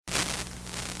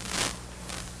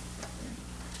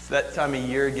That time of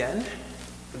year again.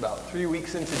 It's about 3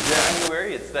 weeks into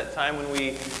January. It's that time when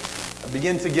we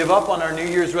begin to give up on our New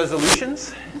Year's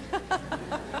resolutions.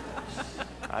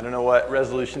 I don't know what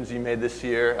resolutions you made this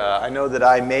year. I know that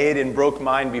I made and broke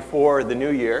mine before the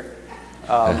new year.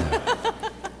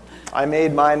 I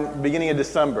made mine beginning of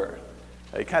December.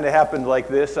 It kind of happened like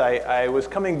this. I was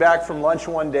coming back from lunch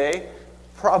one day,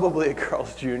 probably at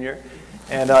Carl's Jr.,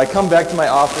 and I come back to my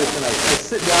office and I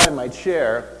sit down in my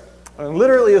chair. And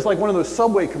literally, it's like one of those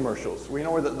Subway commercials where, you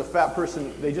know, where the fat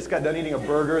person, they just got done eating a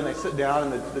burger and they sit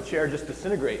down and the chair just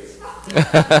disintegrates. So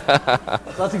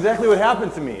that's exactly what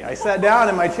happened to me. I sat down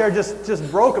and my chair just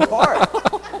broke apart.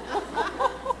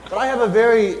 But I have a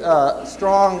very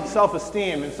strong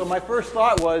self-esteem, and so my first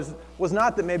thought was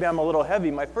not that maybe I'm a little heavy.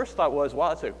 My first thought was, wow,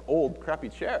 that's an old, crappy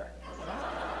chair.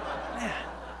 Man,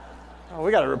 oh,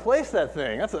 we got to replace that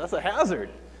thing. That's a hazard.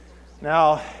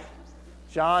 Now,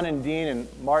 John and Dean and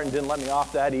Martin didn't let me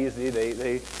off that easy.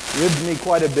 They ribbed me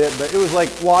quite a bit, but it was like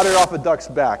water off a duck's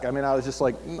back. I mean, I was just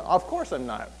like, of course I'm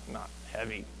not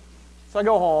heavy. So I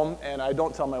go home, and I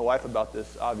don't tell my wife about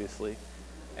this, obviously.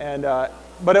 And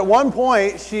but at one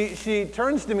point, she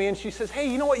turns to me and she says, hey,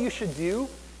 you know what you should do?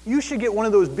 You should get one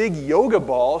of those big yoga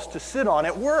balls to sit on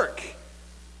at work.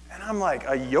 And I'm like,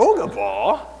 a yoga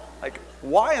ball? Like,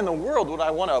 why in the world would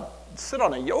I want to sit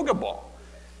on a yoga ball?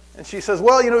 And she says,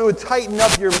 well, you know, it would tighten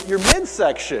up your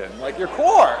midsection, like your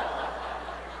core.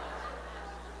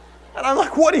 And I'm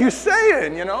like, what are you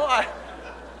saying? You know, I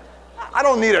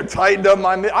don't need to tighten up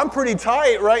I'm pretty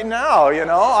tight right now, you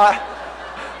know.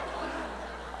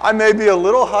 I may be a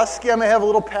little husky, I may have a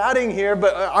little padding here,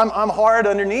 but I'm hard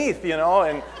underneath, you know.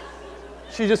 And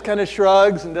she just kind of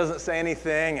shrugs and doesn't say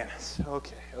anything. And it's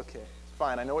okay,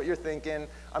 fine. I know what you're thinking.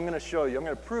 I'm going to show you. I'm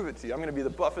going to prove it to you. I'm going to be the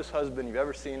buffest husband you've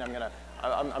ever seen.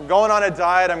 I'm going on a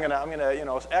diet. I'm gonna you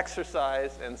know,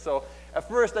 exercise. And so at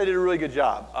first I did a really good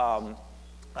job.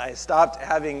 I stopped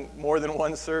having more than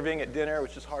one serving at dinner,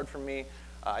 which is hard for me.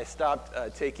 I stopped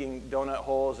taking donut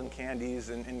holes and candies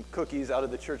and cookies out of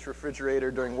the church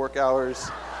refrigerator during work hours.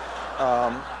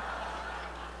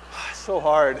 So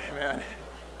hard, man.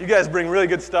 You guys bring really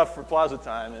good stuff for plaza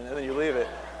time, and then you leave it.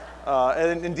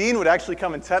 And Dean would actually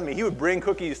come and tempt me. He would bring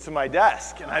cookies to my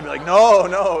desk, and I'd be like, no.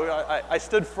 I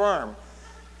stood firm.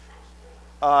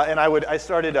 And I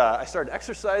started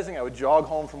exercising. I would jog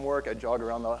home from work. I'd jog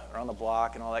around the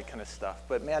block and all that kind of stuff.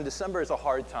 But man, December is a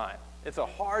hard time. It's a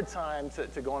hard time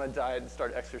to go on a diet and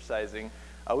start exercising.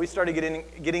 We started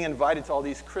getting invited to all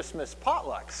these Christmas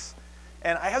potlucks.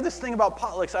 And I have this thing about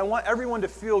potlucks. I want everyone to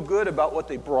feel good about what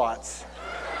they brought.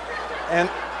 And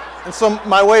so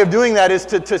my way of doing that is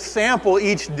to sample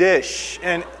each dish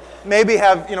and maybe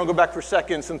have, you know, go back for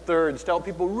seconds and thirds to help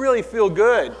people really feel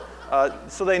good.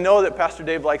 So they know that Pastor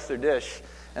Dave likes their dish.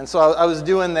 And so I was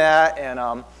doing that,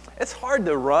 and it's hard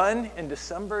to run in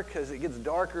December because it gets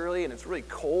dark early and it's really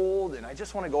cold, and I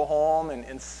just want to go home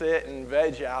and sit and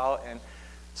veg out. And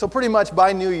so pretty much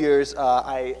by New Year's,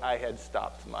 I had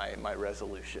stopped my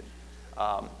resolution.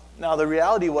 Now the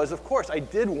reality was, of course, I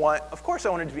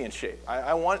wanted to be in shape.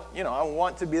 I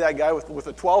want to be that guy with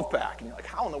a 12-pack. And you're like,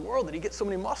 how in the world did he get so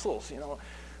many muscles? You know,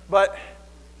 but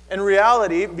in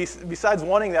reality, besides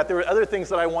wanting that, there were other things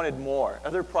that I wanted more,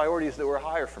 other priorities that were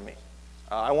higher for me.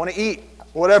 I want to eat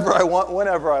whatever I want,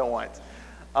 whenever I want.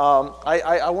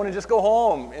 I want to just go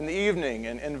home in the evening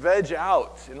and veg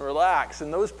out and relax,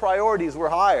 and those priorities were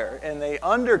higher, and they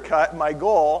undercut my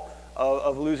goal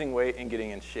of losing weight and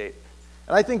getting in shape.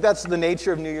 And I think that's the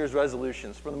nature of New Year's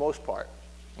resolutions for the most part.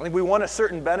 I think we want a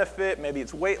certain benefit, maybe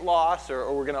it's weight loss,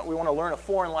 or we want to learn a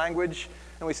foreign language,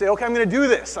 and we say, okay, I'm going to do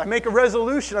this. I make a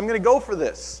resolution. I'm going to go for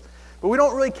this. But we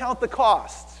don't really count the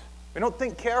cost. We don't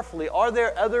think carefully. Are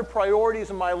there other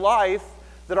priorities in my life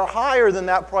that are higher than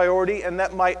that priority and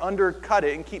that might undercut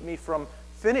it and keep me from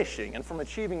finishing and from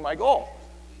achieving my goal?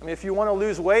 I mean, if you want to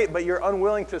lose weight, but you're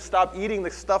unwilling to stop eating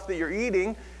the stuff that you're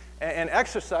eating and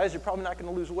exercise, you're probably not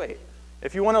going to lose weight.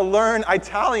 If you want to learn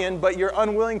Italian, but you're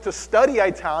unwilling to study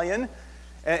Italian,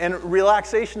 and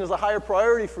relaxation is a higher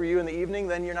priority for you in the evening,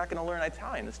 then you're not going to learn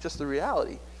Italian. It's just the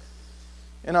reality.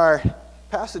 In our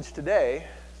passage today,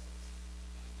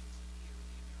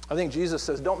 I think Jesus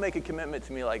says, don't make a commitment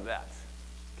to me like that.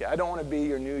 Okay, I don't want to be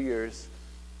your New Year's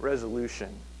resolution.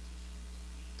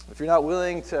 If you're not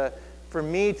willing for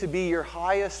me to be your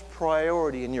highest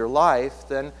priority in your life,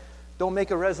 then don't make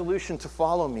a resolution to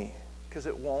follow me, because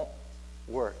it won't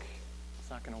work. It's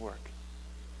not going to work.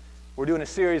 We're doing a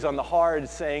series on the hard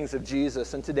sayings of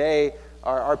Jesus, and today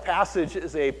our passage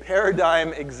is a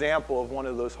paradigm example of one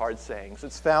of those hard sayings.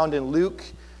 It's found in Luke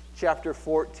chapter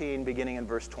 14, beginning in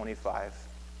verse 25.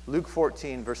 Luke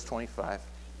 14, verse 25.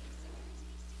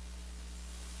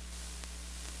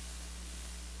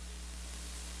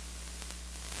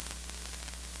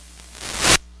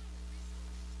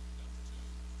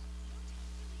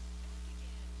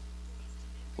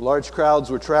 Large crowds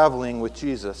were traveling with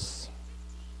Jesus.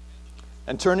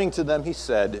 And turning to them, he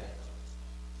said,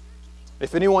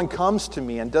 "If anyone comes to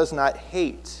me and does not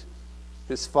hate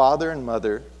his father and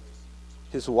mother,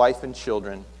 his wife and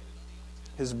children,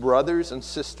 his brothers and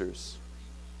sisters,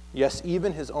 yes,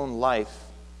 even his own life,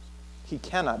 he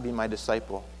cannot be my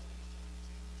disciple.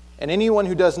 And anyone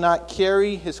who does not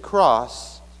carry his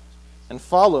cross and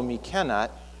follow me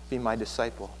cannot be my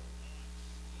disciple."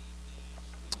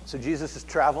 So Jesus is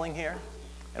traveling here,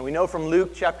 and we know from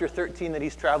Luke chapter 13 that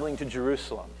he's traveling to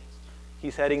Jerusalem.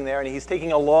 He's heading there, and he's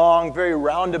taking a long, very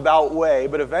roundabout way,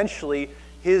 but eventually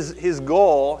his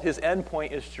goal, his end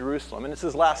point is Jerusalem, and it's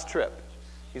his last trip.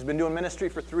 He's been doing ministry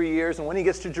for 3 years, and when he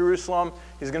gets to Jerusalem,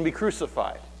 he's going to be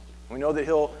crucified. We know that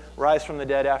he'll rise from the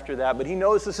dead after that, but he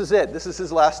knows this is it. This is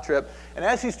his last trip. And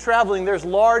as he's traveling, there's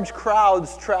large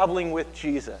crowds traveling with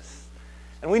Jesus.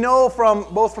 And we know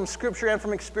both from Scripture and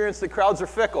from experience that crowds are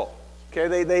fickle.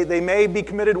 Okay, they may be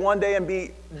committed one day and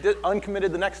be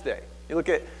uncommitted the next day. You look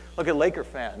at Laker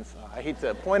fans. I hate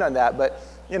to point on that, but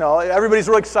everybody's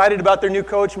real excited about their new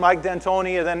coach, Mike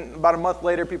D'Antoni, and then about a month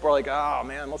later, people are like, "Oh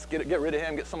man, let's get rid of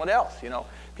him, get someone else."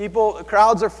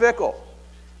 Crowds are fickle.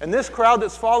 And this crowd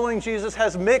that's following Jesus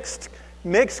has mixed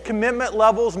commitment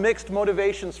levels, mixed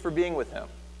motivations for being with him.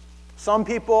 Some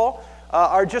people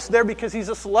are just there because he's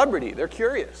a celebrity. They're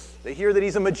curious. They hear that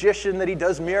he's a magician, that he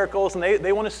does miracles, and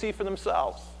they want to see for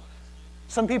themselves.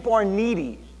 Some people are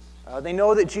needy. They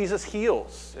know that Jesus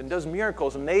heals and does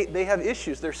miracles, and they have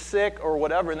issues. They're sick or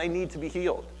whatever, and they need to be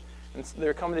healed. And so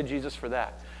they're coming to Jesus for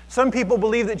that. Some people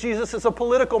believe that Jesus is a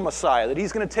political Messiah, that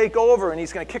he's going to take over and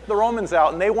he's going to kick the Romans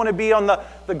out, and they want to be on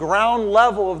the ground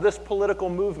level of this political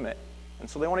movement. And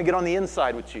so they want to get on the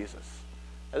inside with Jesus.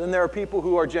 And then there are people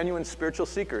who are genuine spiritual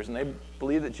seekers, and they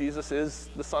believe that Jesus is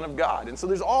the Son of God. And so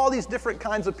there's all these different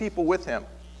kinds of people with him.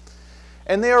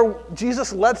 And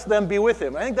Jesus lets them be with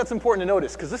him. I think that's important to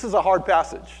notice, because this is a hard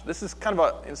passage. This is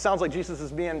it sounds like Jesus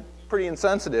is being pretty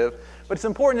insensitive, but it's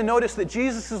important to notice that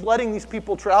Jesus is letting these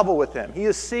people travel with him. He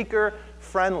is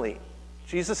seeker-friendly.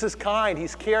 Jesus is kind.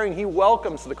 He's caring. He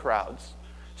welcomes the crowds.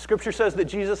 Scripture says that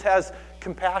Jesus has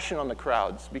compassion on the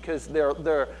crowds because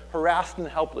they're harassed and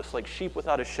helpless, like sheep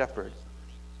without a shepherd.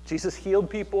 Jesus healed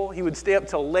people. He would stay up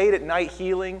till late at night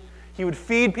healing. He would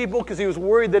feed people because he was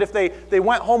worried that if they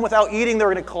went home without eating, they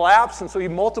were going to collapse, and so he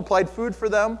multiplied food for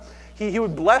them. He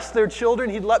would bless their children.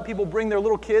 He'd let people bring their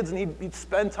little kids, and he'd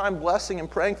spend time blessing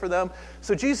and praying for them.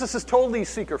 So Jesus is totally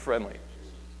seeker-friendly.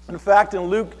 In fact, in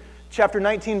Luke chapter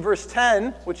 19, verse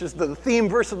 10, which is the theme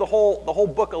verse of the whole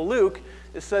book of Luke,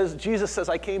 Jesus says,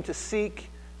 "I came to seek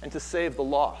and to save the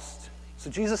lost." So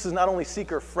Jesus is not only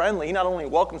seeker-friendly, he not only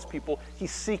welcomes people,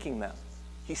 he's seeking them.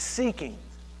 He's seeking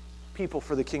people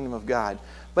for the kingdom of God.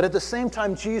 But at the same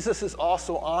time, Jesus is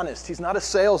also honest. He's not a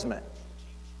salesman.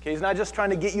 Okay, he's not just trying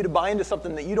to get you to buy into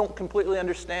something that you don't completely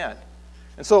understand.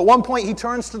 And so at one point, he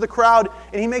turns to the crowd,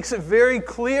 and he makes it very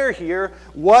clear here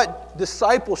what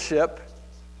discipleship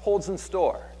holds in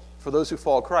store for those who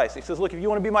follow Christ. He says, look, if you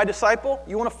want to be my disciple,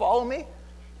 you want to follow me,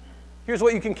 here's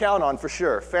what you can count on for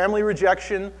sure. Family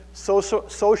rejection,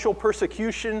 social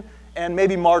persecution, and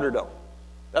maybe martyrdom.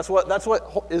 That's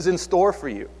what is in store for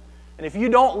you. And if you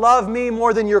don't love me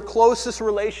more than your closest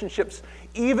relationships,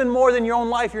 even more than your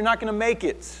own life, you're not going to make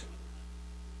it.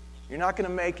 You're not going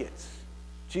to make it.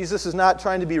 Jesus is not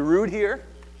trying to be rude here.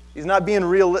 He's not being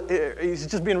he's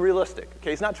just being realistic. Okay,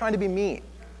 he's not trying to be mean.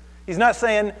 He's not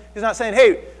saying,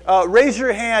 hey, raise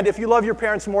your hand if you love your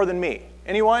parents more than me.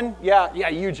 Anyone? Yeah,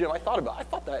 you, Jim. I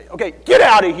thought that. Okay, get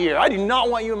out of here. I do not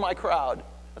want you in my crowd.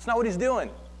 That's not what he's doing.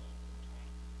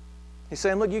 He's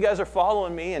saying, look, you guys are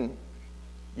following me, and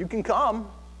you can come.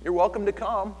 You're welcome to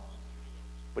come.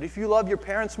 But if you love your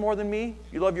parents more than me,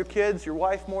 you love your kids, your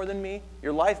wife more than me,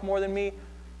 your life more than me,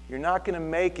 you're not going to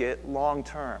make it long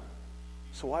term.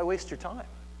 So why waste your time?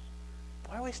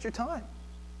 Why waste your time?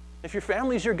 If your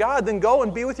family's your God, then go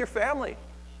and be with your family.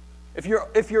 If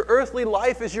your earthly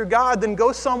life is your God, then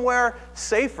go somewhere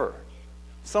safer,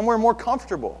 somewhere more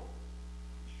comfortable.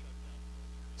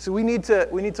 So we need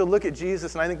to look at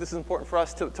Jesus, and I think this is important for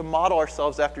us to model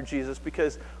ourselves after Jesus,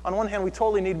 because on one hand, we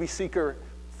totally need to be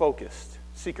seeker-focused,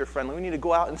 seeker-friendly. We need to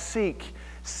go out and seek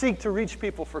to reach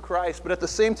people for Christ, but at the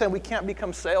same time, we can't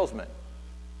become salesmen.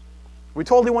 We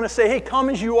totally want to say, hey, come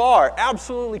as you are.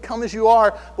 Absolutely, come as you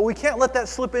are, but we can't let that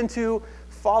slip into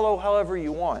follow however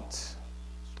you want.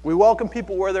 We welcome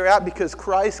people where they're at because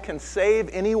Christ can save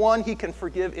anyone. He can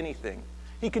forgive anything.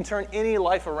 He can turn any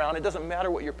life around. It doesn't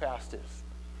matter what your past is.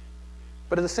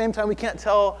 But at the same time, we can't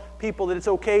tell people that it's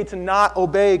okay to not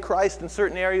obey Christ in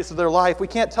certain areas of their life. We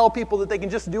can't tell people that they can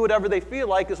just do whatever they feel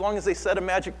like as long as they said a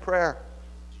magic prayer.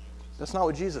 That's not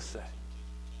what Jesus said.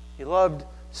 He loved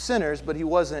sinners, but he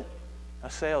wasn't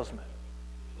a salesman.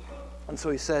 And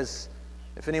so he says,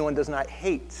 if anyone does not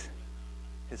hate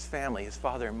his family, his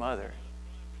father and mother,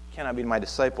 he cannot be my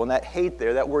disciple. And that hate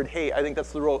there, that word hate, I think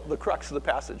that's the crux of the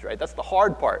passage, right? That's the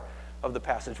hard part of the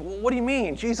passage. What do you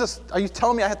mean? Jesus, are you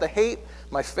telling me I have to hate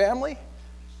my family?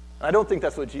 And I don't think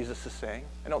that's what Jesus is saying.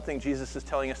 I don't think Jesus is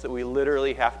telling us that we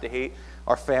literally have to hate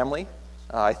our family.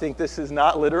 I think this is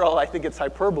not literal. I think it's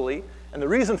hyperbole. And the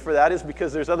reason for that is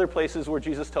because there's other places where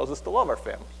Jesus tells us to love our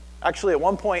family. Actually, at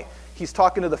one point, he's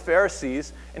talking to the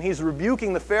Pharisees, and he's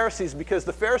rebuking the Pharisees because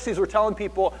the Pharisees were telling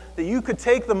people that you could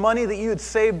take the money that you had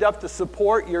saved up to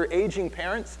support your aging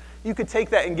parents, you could take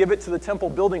that and give it to the temple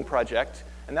building project,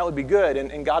 and that would be good,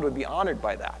 and God would be honored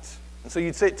by that. And so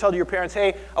you'd tell your parents,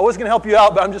 hey, I was going to help you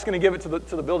out, but I'm just going to give it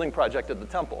to the building project at the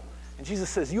temple. And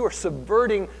Jesus says, you are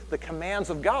subverting the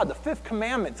commands of God, the fifth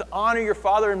commandment, to honor your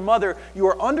father and mother. You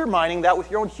are undermining that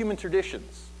with your own human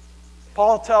traditions.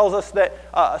 Paul tells us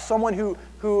that someone who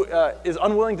is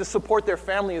unwilling to support their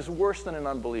family is worse than an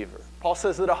unbeliever. Paul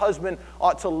says that a husband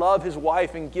ought to love his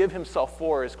wife and give himself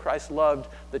for her as Christ loved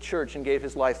the church and gave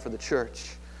his life for the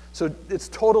church. So it's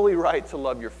totally right to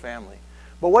love your family.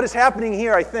 But what is happening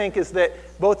here, I think, is that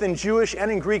both in Jewish and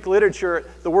in Greek literature,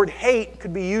 the word hate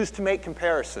could be used to make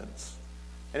comparisons.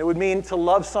 And it would mean to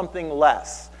love something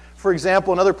less. For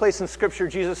example, another place in Scripture,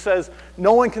 Jesus says,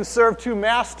 no one can serve two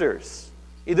masters.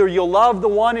 Either you'll love the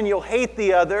one and you'll hate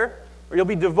the other, or you'll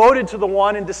be devoted to the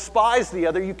one and despise the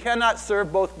other. You cannot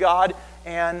serve both God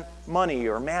and money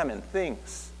or mammon,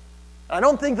 things. I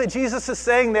don't think that Jesus is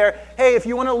saying there, hey, if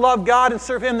you want to love God and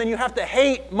serve him, then you have to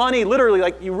hate money, literally,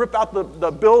 like you rip out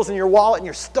the bills in your wallet and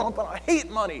you're stomping, I hate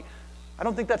money. I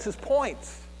don't think that's his point.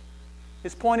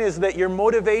 His point is that your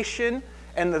motivation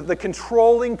and the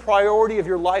controlling priority of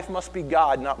your life must be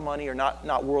God, not money or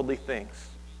not worldly things.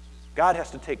 God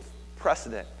has to take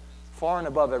precedent far and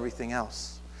above everything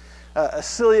else. A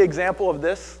silly example of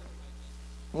this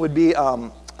would be,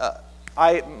 my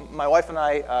wife and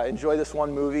I enjoy this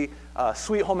one movie,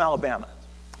 Sweet Home Alabama.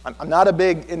 I'm not a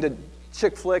big into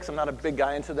chick flicks. I'm not a big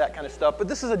guy into that kind of stuff. But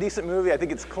this is a decent movie. I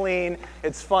think it's clean.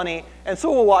 It's funny. And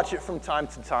so we'll watch it from time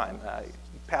to time,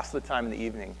 pass the time in the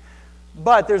evening.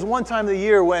 But there's one time of the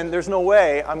year when there's no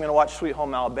way I'm going to watch Sweet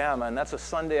Home Alabama, and that's a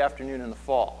Sunday afternoon in the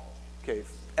fall. Okay,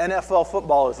 NFL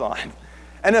football is on.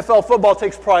 NFL football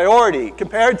takes priority.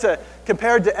 Compared to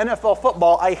NFL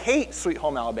football, I hate Sweet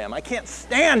Home Alabama. I can't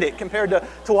stand it compared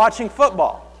to watching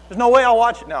football. There's no way I'll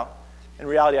watch it. Now, in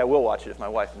reality, I will watch it if my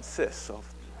wife insists, so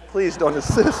please don't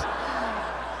insist.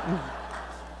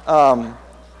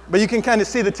 But you can kind of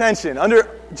see the tension.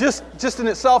 Just in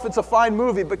itself, it's a fine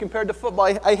movie, but compared to football,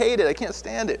 I hate it. I can't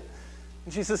stand it.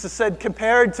 And Jesus has said,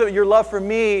 compared to your love for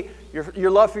me,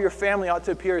 your love for your family ought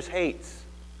to appear as hate.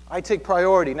 I take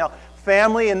priority. Now,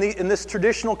 family, in this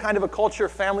traditional kind of a culture,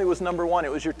 family was number one.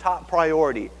 It was your top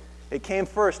priority. It came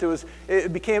first.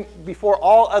 It became before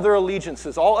all other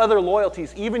allegiances, all other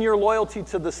loyalties, even your loyalty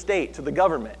to the state, to the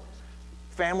government.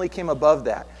 Family came above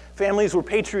that. Families were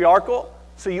patriarchal,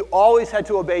 so you always had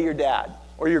to obey your dad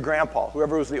or your grandpa,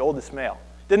 whoever was the oldest male.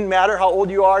 Didn't matter how old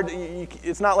you are.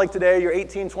 It's not like today, you're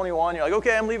 18, 21, you're like,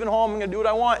 okay, I'm leaving home, I'm going to do what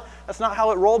I want. That's not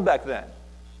how it rolled back then.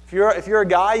 If you're a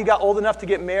guy, you got old enough to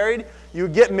get married, you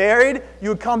would get married, you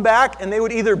would come back, and they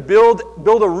would either build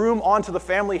a room onto the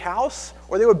family house,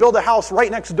 or they would build a house right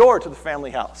next door to the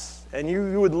family house. And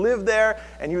you would live there,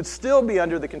 and you would still be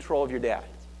under the control of your dad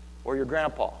or your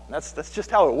grandpa. And that's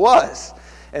just how it was.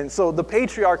 And so the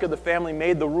patriarch of the family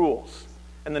made the rules.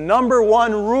 And the number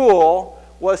one rule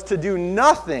was to do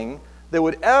nothing that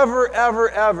would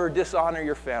ever dishonor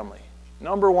your family.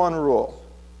 Number one rule.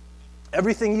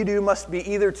 Everything you do must be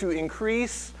either to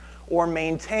increase or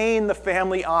maintain the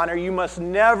family honor. You must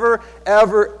never,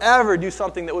 ever do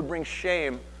something that would bring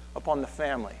shame upon the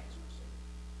family.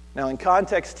 Now, in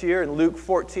context here, in Luke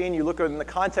 14, you look in the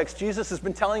context, Jesus has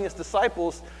been telling his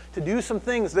disciples to do some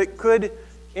things that could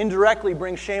indirectly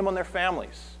bring shame on their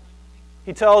families.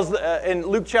 He tells, in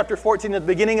Luke chapter 14, at the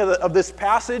beginning of this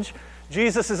passage,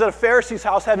 Jesus is at a Pharisee's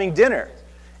house having dinner.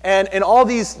 And all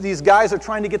these guys are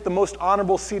trying to get the most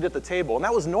honorable seat at the table. And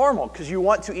that was normal, because you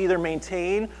want to either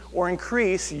maintain or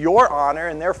increase your honor,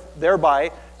 and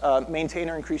thereby maintain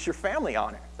or increase your family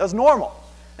honor. That's normal.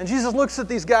 And Jesus looks at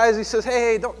these guys, he says,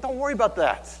 hey, don't worry about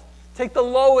that. Take the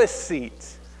lowest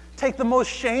seat. Take the most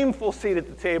shameful seat at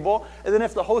the table, and then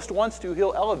if the host wants to,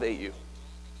 he'll elevate you.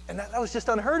 And that was just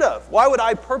unheard of. Why would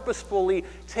I purposefully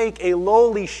take a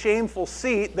lowly, shameful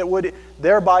seat that would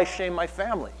thereby shame my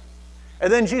family?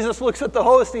 And then Jesus looks at the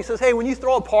host and he says, hey, when you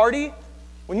throw a party,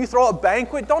 When you throw a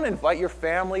banquet, don't invite your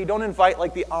family. Don't invite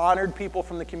like the honored people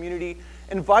from the community.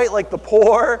 Invite like the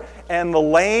poor and the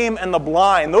lame and the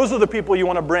blind. Those are the people you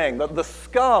want to bring, the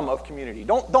scum of community.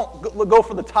 Don't go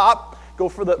for the top, go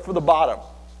for the bottom.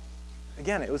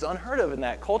 Again, it was unheard of in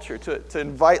that culture to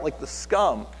invite like the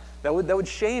scum. That would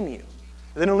shame you.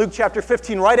 And then in Luke chapter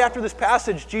 15, right after this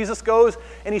passage, Jesus goes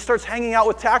and he starts hanging out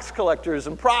with tax collectors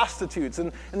and prostitutes.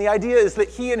 And the idea is that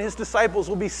he and his disciples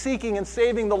will be seeking and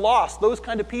saving the lost, those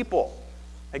kind of people.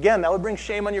 Again, that would bring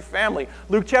shame on your family.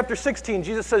 Luke chapter 16,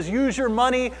 Jesus says, use your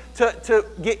money to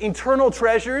get eternal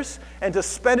treasures and to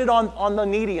spend it on the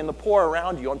needy and the poor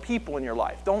around you, on people in your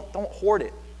life. Don't hoard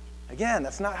it. Again,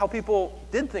 that's not how people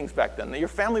did things back then. Your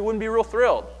family wouldn't be real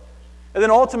thrilled. And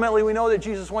then ultimately, we know that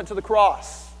Jesus went to the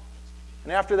cross.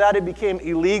 And after that, it became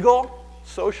illegal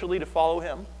socially to follow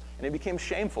him, and it became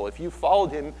shameful. If you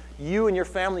followed him, you and your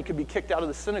family could be kicked out of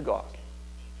the synagogue.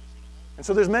 And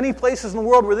so there's many places in the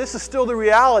world where this is still the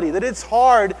reality, that it's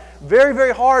hard, very,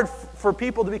 very hard for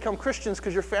people to become Christians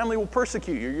because your family will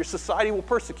persecute you, your society will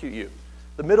persecute you.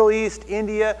 The Middle East,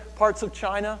 India, parts of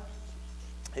China.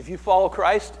 If you follow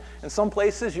Christ, in some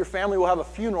places, your family will have a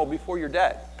funeral before you're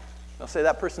dead. They'll say,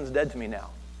 that person's dead to me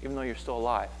now, even though you're still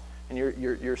alive. And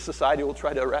your society will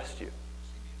try to arrest you.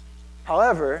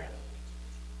 However,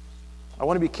 I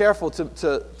want to be careful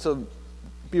to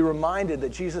be reminded that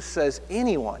Jesus says,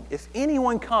 anyone, if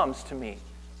anyone comes to me,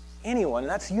 anyone,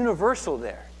 and that's universal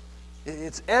there.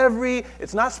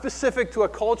 It's not specific to a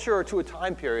culture or to a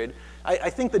time period. I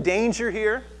think the danger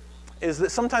here is that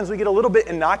sometimes we get a little bit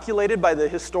inoculated by the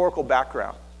historical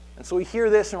background. And so we hear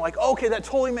this and we're like, okay, that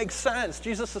totally makes sense.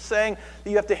 Jesus is saying that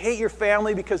you have to hate your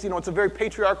family because, it's a very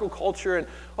patriarchal culture, and,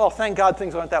 thank God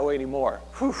things aren't that way anymore.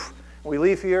 Whew. And we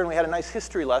leave here and we had a nice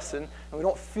history lesson, and we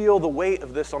don't feel the weight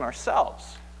of this on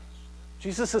ourselves.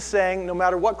 Jesus is saying no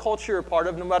matter what culture you're a part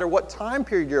of, no matter what time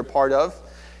period you're a part of,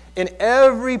 in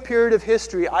every period of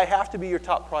history, I have to be your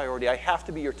top priority. I have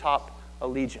to be your top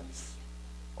allegiance.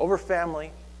 Over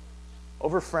family,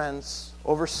 over friends,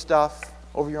 over stuff,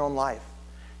 over your own life.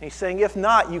 And he's saying, if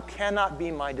not, you cannot be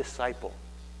my disciple.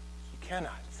 You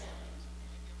cannot.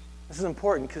 This is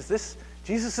important because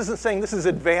Jesus isn't saying this is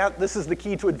the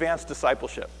key to advanced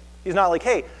discipleship. He's not like,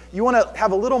 hey, you want to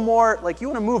have a little more, you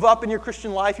want to move up in your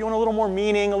Christian life, you want a little more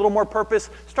meaning, a little more purpose,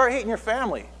 start hating your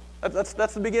family. That's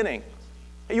the beginning.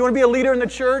 Hey, you want to be a leader in the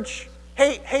church?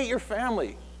 Hate your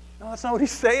family. No, that's not what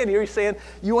he's saying here. He's saying,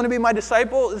 you want to be my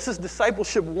disciple? This is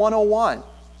discipleship 101.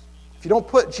 If you don't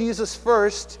put Jesus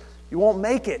first, you won't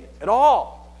make it at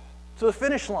all to the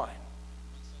finish line.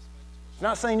 He's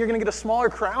not saying you're going to get a smaller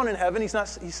crown in heaven. He's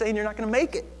saying you're not going to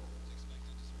make it.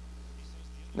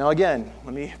 Now again,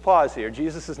 let me pause here.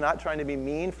 Jesus is not trying to be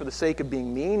mean for the sake of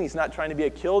being mean. He's not trying to be a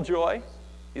killjoy.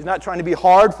 He's not trying to be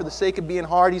hard for the sake of being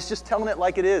hard. He's just telling it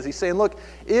like it is. He's saying, look,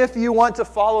 if you want to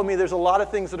follow me, there's a lot of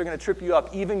things that are going to trip you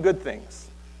up, even good things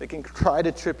that can try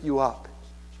to trip you up.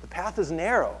 The path is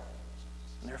narrow,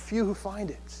 and there are few who find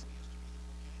it.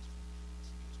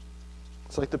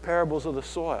 It's like the parables of the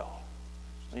soil.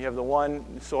 You have the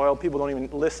one soil, people don't even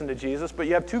listen to Jesus, but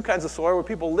you have two kinds of soil where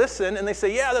people listen and they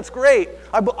say, yeah, that's great.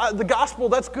 The gospel,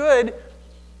 that's good.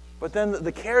 But then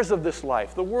the cares of this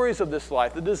life, the worries of this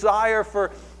life, the desire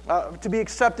to be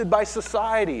accepted by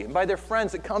society and by their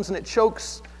friends, it comes and it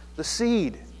chokes the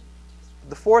seed.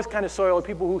 The fourth kind of soil are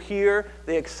people who hear,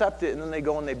 they accept it, and then they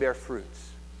go and they bear fruits.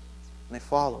 And they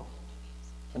follow.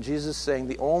 And Jesus is saying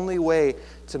the only way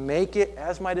to make it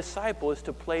as my disciple is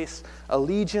to place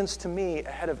allegiance to me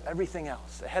ahead of everything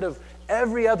else, ahead of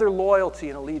every other loyalty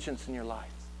and allegiance in your life.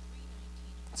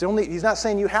 He's not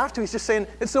saying you have to, he's just saying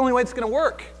it's the only way it's going to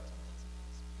work.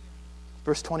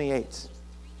 Verse 28.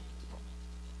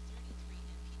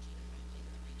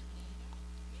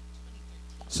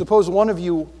 Suppose one of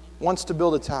you wants to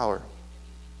build a tower.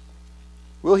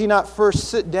 Will he not first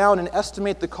sit down and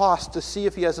estimate the cost to see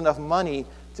if he has enough money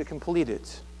to complete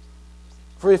it?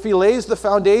 For if he lays the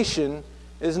foundation and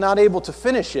is not able to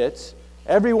finish it,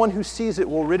 everyone who sees it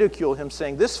will ridicule him,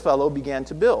 saying, this fellow began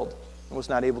to build and was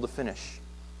not able to finish.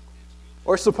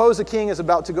 Or suppose a king is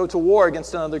about to go to war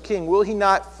against another king. Will he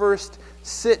not first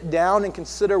sit down and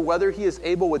consider whether he is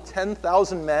able with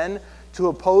 10,000 men to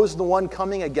oppose the one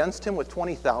coming against him with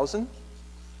 20,000?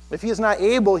 If he is not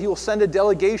able, he will send a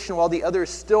delegation while the other is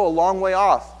still a long way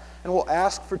off and will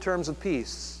ask for terms of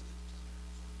peace.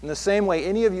 In the same way,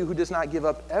 any of you who does not give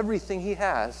up everything he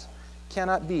has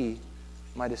cannot be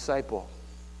my disciple.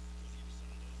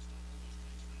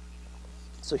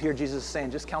 So here Jesus is saying,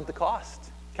 just count the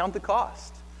cost. Count the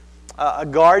cost. A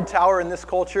guard tower in this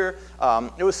culture,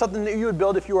 it was something that you would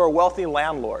build if you were a wealthy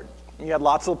landlord. You had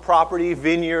lots of property,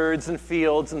 vineyards, and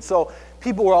fields, and so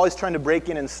people were always trying to break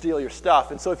in and steal your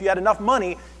stuff. And so if you had enough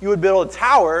money, you would build a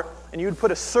tower, and you would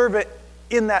put a servant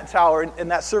in that tower,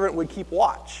 and that servant would keep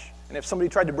watch. And if somebody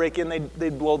tried to break in,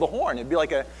 they'd blow the horn. It'd be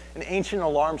like an ancient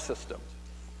alarm system.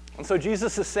 And so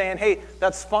Jesus is saying, hey,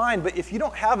 that's fine, but if you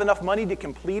don't have enough money to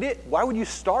complete it, why would you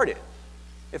start it?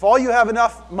 If all you have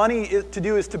enough money to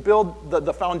do is to build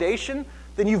the foundation,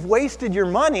 then you've wasted your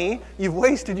money, you've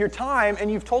wasted your time, and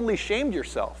you've totally shamed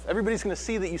yourself. Everybody's going to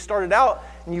see that you started out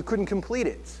and you couldn't complete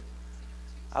it.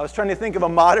 I was trying to think of a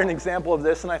modern example of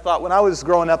this, and I thought when I was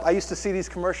growing up, I used to see these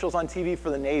commercials on TV for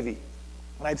the Navy.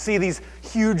 And I'd see these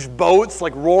huge boats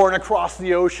like roaring across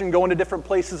the ocean, going to different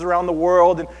places around the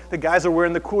world, and the guys are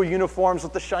wearing the cool uniforms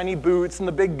with the shiny boots and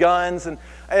the big guns. And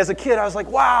as a kid, I was like,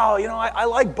 wow, I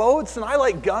like boats, and I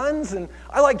like guns, and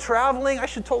I like traveling. I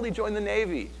should totally join the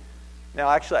Navy. Now,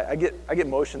 actually, I get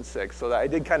motion sick, so I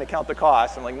did kind of count the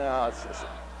cost. I'm like, no,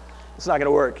 it's not going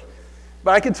to work.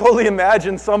 But I could totally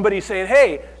imagine somebody saying,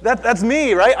 hey, that's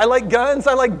me, right? I like guns,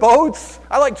 I like boats,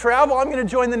 I like travel, I'm going to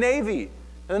join the Navy.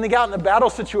 And then they got in a battle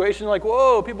situation, like,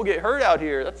 whoa, people get hurt out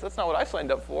here. That's not what I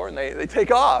signed up for. And they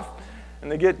take off. And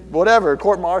they get whatever,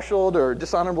 court-martialed or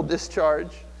dishonorable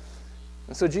discharge.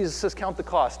 And so Jesus says, count the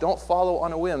cost. Don't follow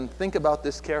on a whim. Think about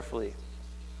this carefully.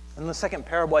 And in the second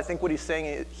parable, I think what he's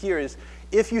saying here is,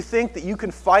 if you think that you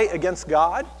can fight against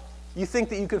God, you think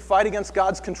that you can fight against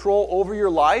God's control over your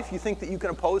life, you think that you can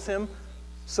oppose him,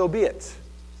 so be it.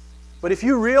 But if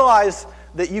you realize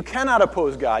that you cannot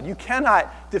oppose God, you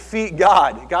cannot defeat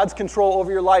God, God's control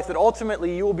over your life, that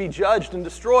ultimately you will be judged and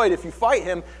destroyed if you fight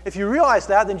him, if you realize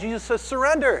that, then Jesus says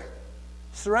surrender.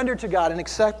 Surrender to God and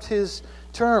accept his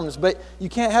terms. But you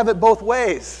can't have it both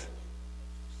ways.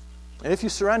 And if you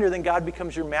surrender, then God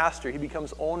becomes your master. He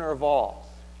becomes owner of all.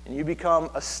 And you become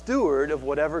a steward of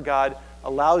whatever God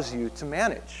allows you to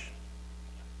manage.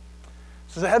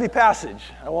 This is a heavy passage.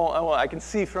 I can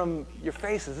see from your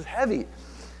faces, it's heavy.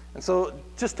 And so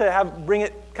just to bring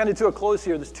it kind of to a close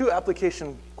here, there's two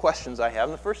application questions I have.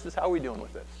 And the first is, how are we doing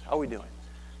with this? How are we doing?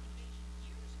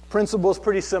 Principle is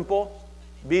pretty simple.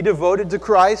 Be devoted to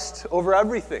Christ over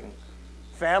everything.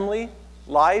 Family,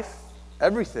 life,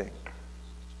 everything.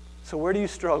 So where do you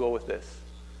struggle with this?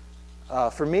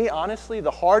 For me, honestly,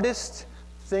 the hardest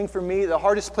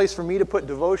place for me to put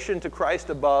devotion to Christ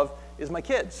above is my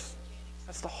kids.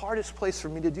 That's the hardest place for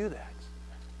me to do that.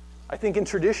 I think in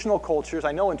traditional cultures,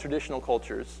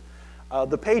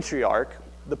 the patriarch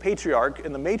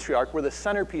and the matriarch were the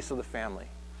centerpiece of the family.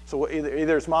 So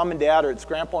either it's mom and dad or it's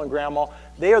grandpa and grandma.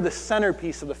 They are the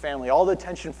centerpiece of the family. All the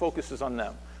attention focuses on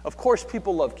them. Of course,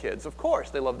 people love kids. Of course,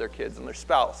 they love their kids and their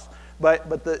spouse.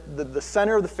 But the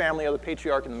center of the family are the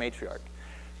patriarch and the matriarch.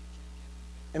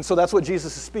 And so that's what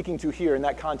Jesus is speaking to here in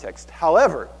that context.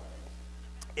 However,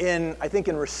 in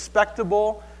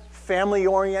respectable,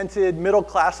 family-oriented,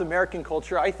 middle-class American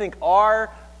culture, I think our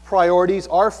priorities,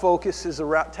 our focus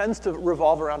tends to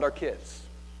revolve around our kids.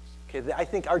 Okay, I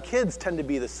think our kids tend to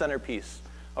be the centerpiece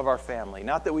of our family.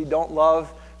 Not that we don't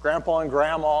love grandpa and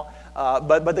grandma,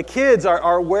 but the kids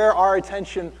are where our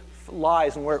attention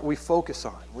lies and where we focus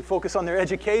on. We focus on their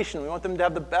education. We want them to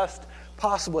have the best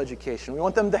possible education. We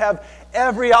want them to have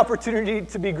every opportunity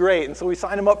to be great. And so we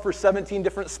sign them up for 17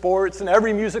 different sports and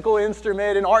every musical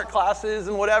instrument and art classes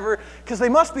and whatever, because they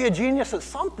must be a genius at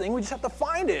something. We just have to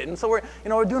find it. And so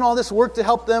we're doing all this work to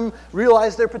help them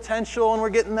realize their potential, and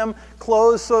we're getting them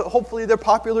clothes so hopefully they're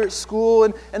popular at school,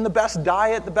 and the best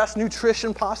diet, the best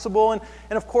nutrition possible. And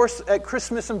of course, at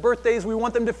Christmas and birthdays, we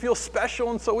want them to feel special.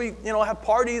 And so we have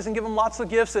parties and give them lots of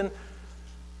gifts. And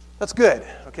that's good.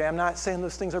 Okay, I'm not saying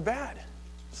those things are bad.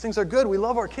 Those things are good. We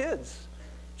love our kids.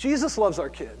 Jesus loves our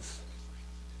kids.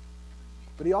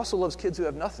 But he also loves kids who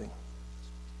have nothing.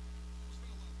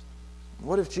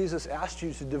 What if Jesus asked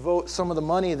you to devote some of the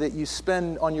money that you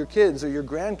spend on your kids or your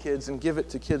grandkids and give it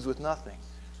to kids with nothing?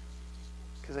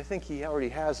 Because I think he already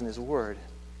has in his word.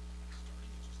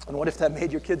 And what if that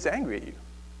made your kids angry at you?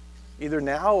 Either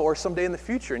now or someday in the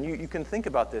future. And you can think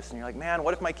about this and you're like, man,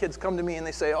 what if my kids come to me and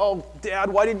they say, oh, Dad,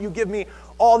 why didn't you give me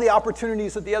all the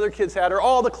opportunities that the other kids had, or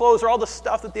all the clothes or all the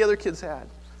stuff that the other kids had?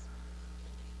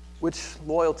 Which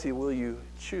loyalty will you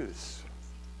choose?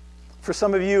 For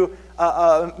some of you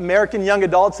American young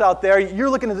adults out there, you're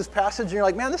looking at this passage and you're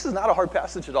like, man, this is not a hard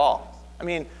passage at all. I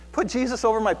mean, put Jesus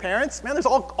over my parents? Man, there's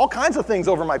all kinds of things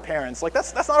over my parents. Like,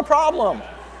 that's not a problem.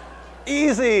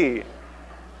 Easy.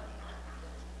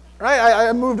 Right?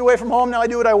 I moved away from home. Now I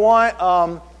do what I want.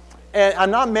 And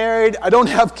I'm not married. I don't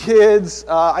have kids.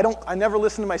 I never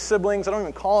listen to my siblings. I don't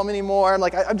even call them anymore. I'm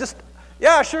like, I'm just,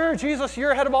 yeah, sure, Jesus, you're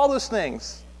ahead of all those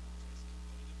things.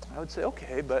 I would say,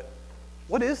 okay, but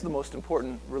what is the most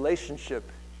important relationship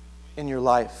in your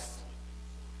life?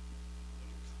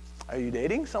 Are you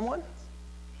dating someone?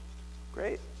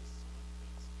 Great.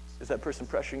 Is that person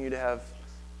pressuring you to have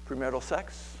premarital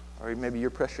sex? Or maybe you're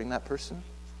pressuring that person?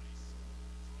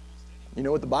 You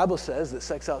know what the Bible says, that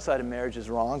sex outside of marriage is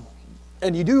wrong.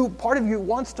 And you do, part of you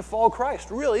wants to follow Christ,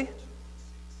 really.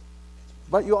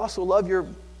 But you also love your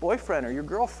boyfriend or your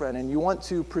girlfriend, and you want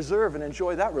to preserve and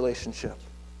enjoy that relationship.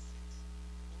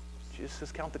 Jesus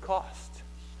says, count the cost.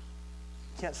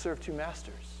 You can't serve two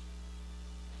masters.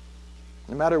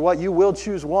 No matter what, you will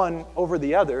choose one over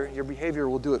the other. Your behavior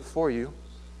will do it for you.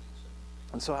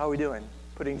 And so how are we doing?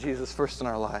 Putting Jesus first in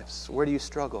our lives. Where do you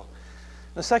struggle?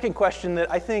 The second question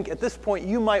that I think at this point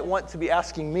you might want to be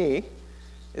asking me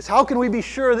is, how can we be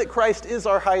sure that Christ is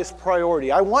our highest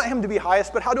priority? I want him to be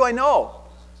highest, but how do I know?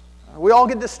 We all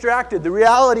get distracted. The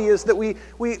reality is that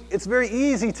it's very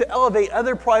easy to elevate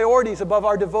other priorities above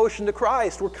our devotion to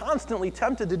Christ. We're constantly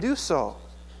tempted to do so.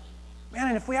 Man,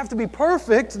 and if we have to be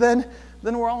perfect, then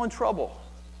we're all in trouble.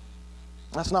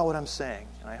 That's not what I'm saying.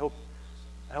 And I hope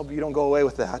you don't go away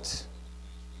with that.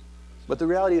 But the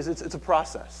reality is it's a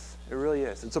process. It really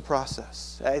is. It's a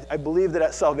process. I believe that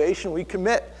at salvation we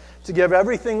commit to give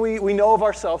everything we know of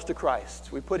ourselves to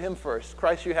Christ. We put him first.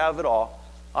 Christ, you have it all.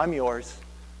 I'm yours.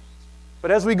 But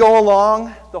as we go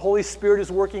along, the Holy Spirit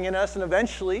is working in us, and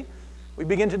eventually we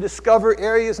begin to discover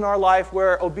areas in our life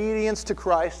where obedience to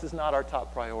Christ is not our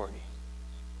top priority.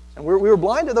 And we were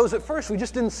blind to those at first. We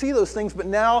just didn't see those things, but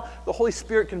now the Holy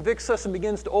Spirit convicts us and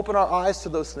begins to open our eyes to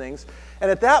those things. And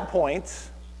at that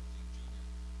point,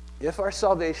 if our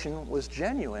salvation was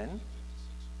genuine,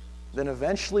 then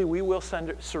eventually we will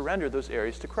surrender those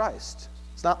areas to Christ.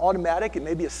 It's not automatic. It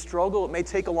may be a struggle. It may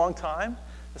take a long time,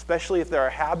 especially if there are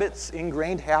habits,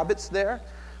 ingrained habits there.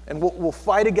 And we'll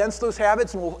fight against those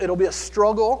habits, and it'll be a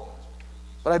struggle.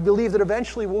 But I believe that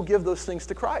eventually we'll give those things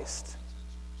to Christ.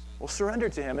 We'll surrender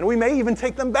to him. And we may even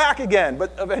take them back again,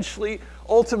 but eventually,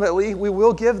 ultimately, we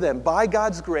will give them. By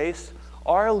God's grace,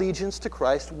 our allegiance to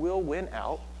Christ will win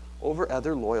out over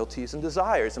other loyalties and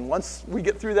desires. And once we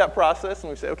get through that process and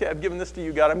we say, okay, I've given this to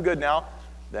you, God, I'm good now,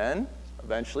 then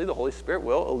eventually the Holy Spirit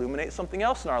will illuminate something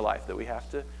else in our life that we have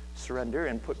to surrender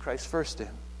and put Christ first in.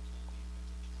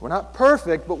 We're not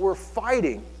perfect, but we're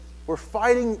fighting. We're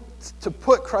fighting to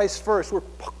put Christ first. We're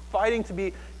fighting to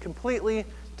be completely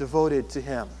devoted to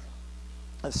him.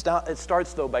 It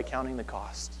starts, though, by counting the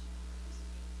cost.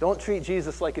 Don't treat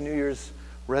Jesus like a New Year's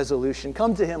resolution.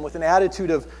 Come to him with an attitude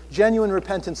of genuine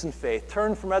repentance and faith.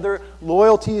 Turn from other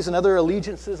loyalties and other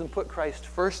allegiances and put Christ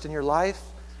first in your life,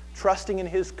 trusting in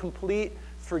his complete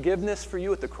forgiveness for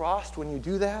you at the cross when you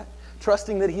do that,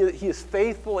 trusting that he is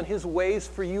faithful and his ways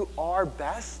for you are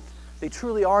best. They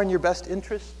truly are in your best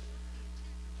interest.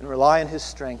 And rely on his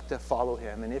strength to follow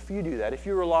him. And if you do that, if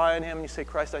you rely on him and you say,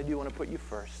 Christ, I do want to put you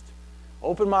first.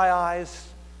 Open my eyes.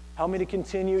 Help me to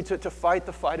continue to fight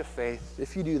the fight of faith.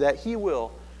 If you do that, he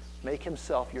will make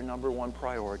himself your number one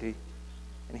priority.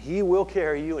 And he will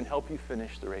carry you and help you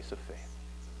finish the race of faith.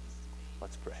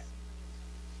 Let's pray.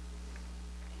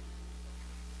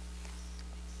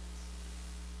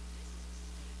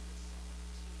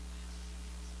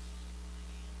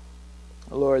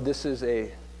 Lord, this is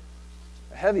a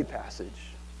heavy passage.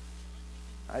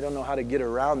 I don't know how to get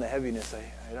around the heaviness.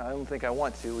 I don't think I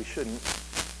want to. We shouldn't.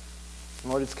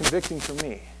 Lord, it's convicting for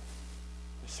me.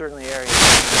 There's certainly areas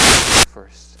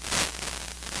first.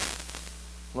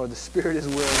 Lord, the Spirit is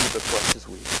willing, but the flesh is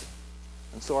weak.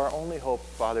 And so our only hope,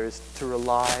 Father, is to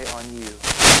rely on you.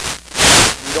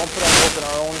 We don't put our hope in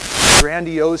our own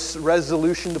grandiose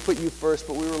resolution to put you first,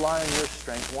 but we rely on your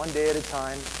strength, one day at a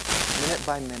time, minute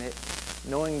by minute,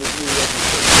 knowing that you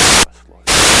love us, Lord.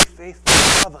 Be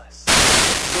faithful, love us.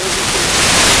 Lord, we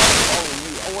follow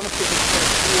you. I want to put you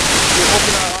first. You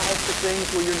open our eyes to things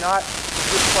where you're not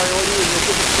your priority, and you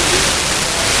give us the vision